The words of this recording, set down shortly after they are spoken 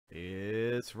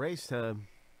it's race time.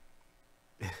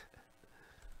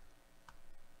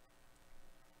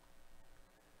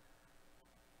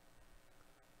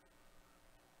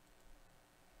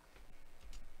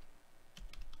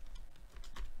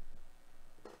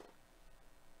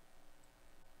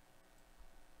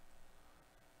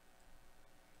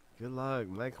 Good luck,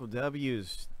 Michael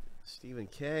W's, Stephen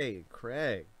K,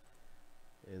 Craig.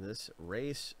 In this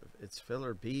race, it's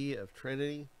filler B of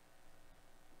Trinity.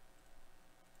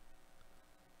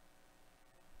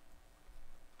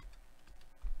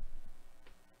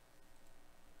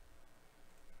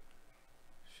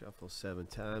 Shuffle 7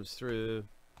 times through.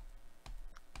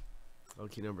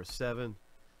 Lucky number 7.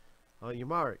 On your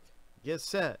mark, get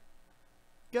set,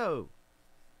 go.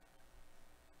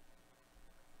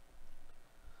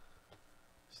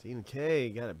 Stephen K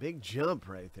got a big jump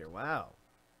right there. Wow.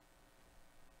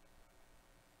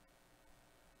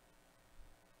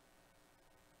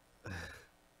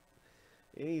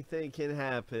 Anything can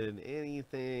happen.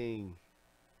 Anything.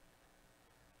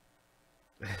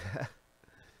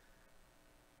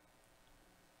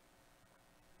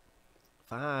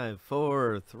 5,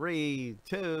 4, 3,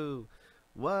 2,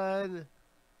 1.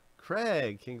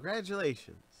 Craig,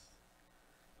 congratulations.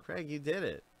 Craig, you did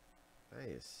it.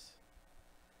 Nice.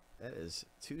 That is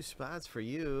 2 spots for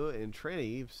you in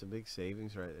Trinity. Some big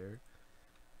savings right there.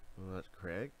 Well, that's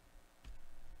Craig.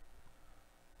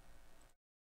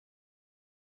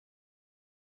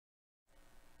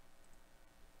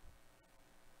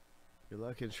 Good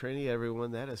luck in Trinity,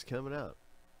 everyone. That is coming up.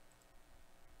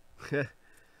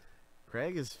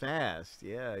 Craig is fast.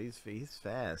 Yeah, he's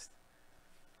fast.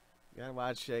 You gotta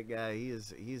watch that guy.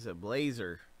 He's a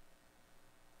blazer.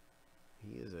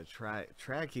 He is a track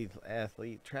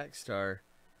athlete, track star.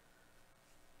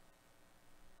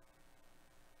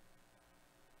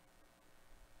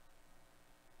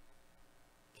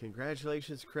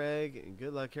 Congratulations, Craig, and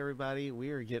good luck, everybody.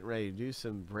 We are getting ready to do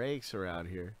some breaks around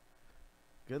here.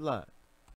 Good luck.